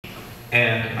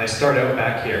And I start out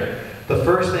back here. The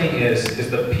first thing is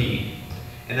the P,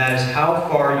 and that is how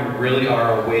far you really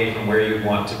are away from where you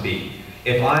want to be.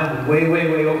 If I'm way,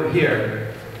 way, way over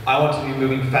here, I want to be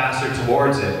moving faster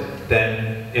towards it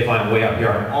than if I'm way up here.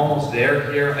 I'm almost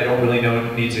there here, I don't really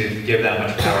need to give that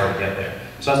much power to get there.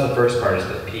 So that's the first part, is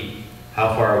the P,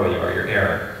 how far away you are, your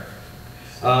error.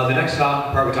 The next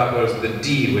part we talk about is the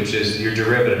D, which is your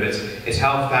derivative. It's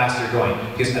how fast you're going.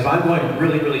 Because if I'm going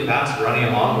really, really fast, running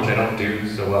along, which I don't do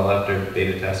so well after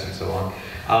beta testing so long,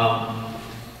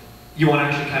 you want to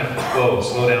actually kind of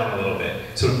slow down a little bit.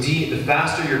 So D, the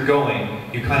faster you're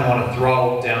going, you kind of want to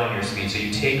throttle down your speed. So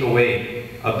you take away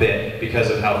a bit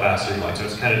because of how fast you're going. So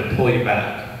it's kind of to pull you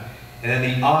back. And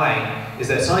then the I is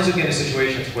that sometimes you get into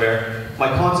situations where my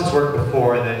constants worked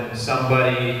before and then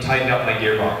somebody tightened up my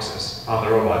gearboxes on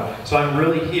the robot. So I'm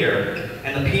really here,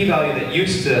 and the P value that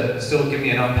used to still give me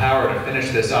enough power to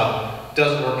finish this up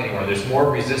doesn't work anymore. There's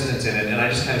more resistance in it, and I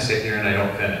just kind of sit here and I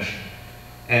don't finish.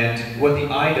 And what the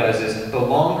I does is the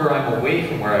longer I'm away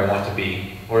from where I want to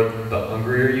be, or the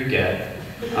hungrier you get,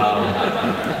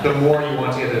 the more you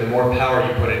want to get, the more power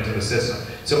you put into the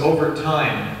system. So over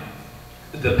time,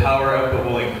 the power output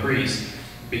will increase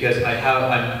because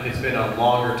it's been a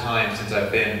longer time since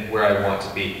I've been where I want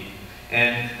to be.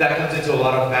 And that comes into a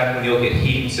lot of fact when you look at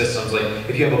heating systems. Like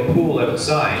if you have a pool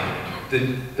outside,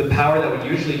 the power that would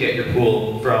usually get your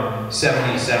pool from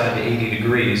 77 to 80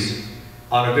 degrees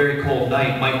on a very cold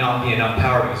night might not be enough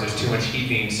power because there's too much heat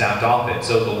being sapped off it.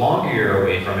 So the longer you're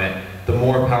away from it, the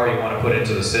more power you want to put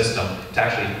into the system to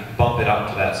actually bump it up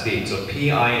to that speed. So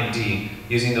P, I, and D,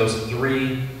 using those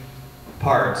three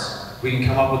parts, we can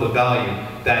come up with a value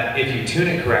that, if you tune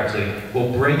it correctly,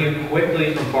 will bring you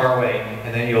quickly from far away,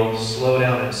 and then you'll slow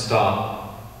down and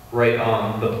stop right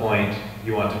on the point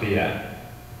you want to be at.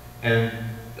 And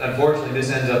unfortunately,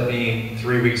 this ends up being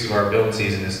 3 weeks of our build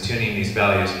season, is tuning these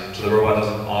values so the robot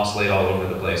doesn't oscillate all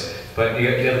over the place. But you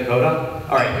have the code up?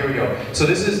 All right, here we go. So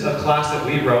this is a class that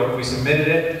we wrote. We submitted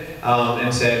it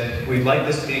and said we'd like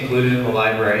this to be included in the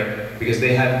library because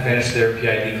they hadn't finished their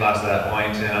PID class at that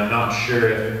point, and I'm not sure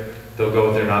if they'll go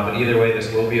with it or not, but either way,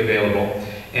 this will be available.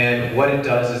 And what it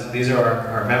does is, these are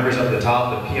our members up at the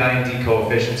top, the PI and D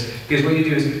coefficients, because what you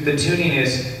do is, the tuning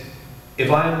is, if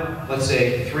I'm, let's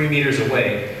say, 3 meters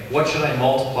away, what should I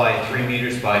multiply 3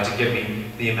 meters by to give me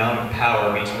the amount of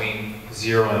power between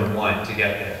 0 and 1 to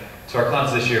get there? So our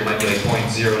cons this year might be like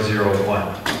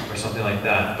 0.001 or something like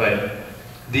that, but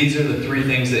these are the 3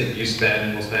 things that you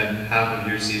will spend half of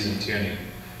your season tuning.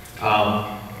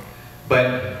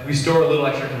 But we store a little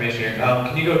extra information here.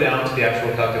 Can you go down to the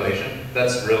actual calculation?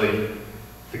 That's really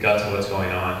the guts of what's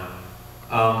going on.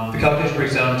 The calculation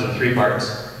breaks down into 3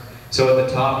 parts. So at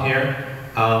the top here,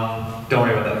 don't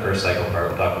worry about that first cycle part,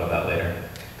 we'll talk about that later.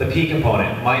 The P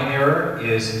component, my error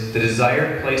is the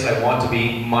desired place I want to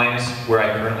be minus where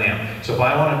I currently am. So if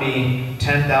I want to be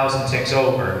 10,000 ticks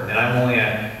over, and I'm only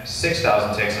at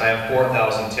 6,000 ticks, I have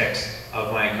 4,000 ticks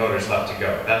of my encoders left to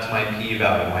go. That's my P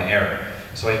value, my error.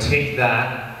 So I take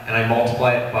that and I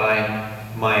multiply it by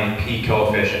my P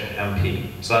coefficient, MP.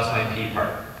 So that's my P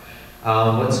part.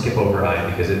 Let's skip over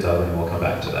I because it's ugly and we'll come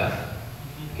back to that.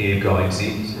 Keep going,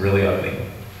 see, it's really ugly.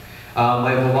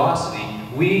 My velocity,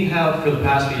 we have for the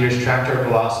past few years tracked our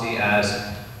velocity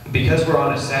as, because we're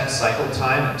on a set cycle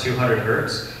time at 200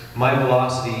 hertz, my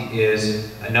velocity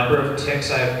is a number of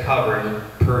ticks I've covered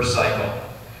per cycle.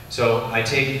 So I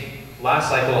take, last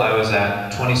cycle I was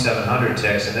at 2,700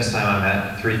 ticks, and this time I'm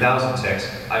at 3,000 ticks.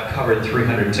 I've covered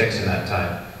 300 ticks in that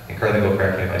time. And Carly will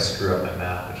correct me if I screw up my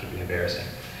math, which would be embarrassing.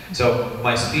 So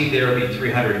my speed there would be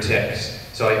 300 ticks.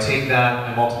 So I take that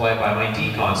and multiply it by my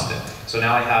D constant. So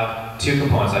now I have 2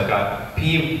 components. I've got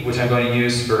P, which I'm going to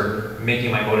use for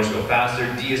making my motors go faster.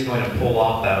 D is going to pull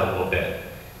off that a little bit.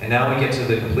 And now we get to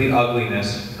the complete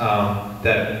ugliness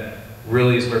that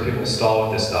really is where people stall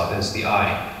with this stuff, is the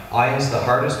I. I is the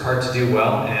hardest part to do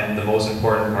well and the most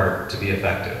important part to be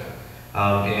effective.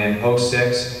 In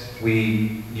 06,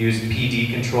 we used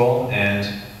PD control, and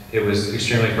it was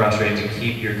extremely frustrating to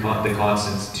keep the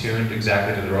constants tuned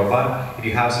exactly to the robot. If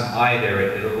you have some I there,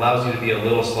 it allows you to be a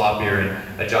little sloppier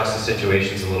and adjust the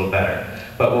situations a little better.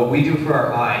 But what we do for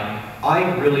our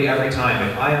I really every time,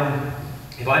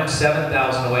 if I'm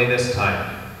 7,000 away this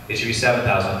time, it should be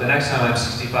 7,000. The next time I'm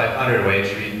 6,500 away, it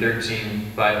should be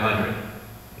 13,500.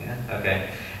 Yeah, okay.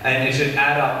 And it should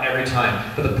add up every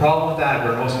time. But the problem with that,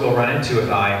 where most people run into with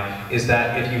I, is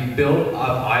that if you build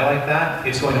up I like that,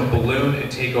 it's going to balloon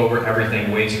and take over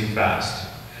everything way too fast.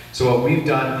 So what we've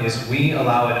done is we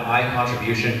allow an I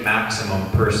contribution maximum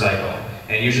per cycle.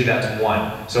 And usually that's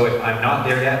 1. So if I'm not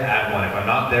there yet, add 1. If I'm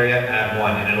not there yet, add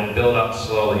 1. And it'll build up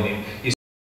slowly. You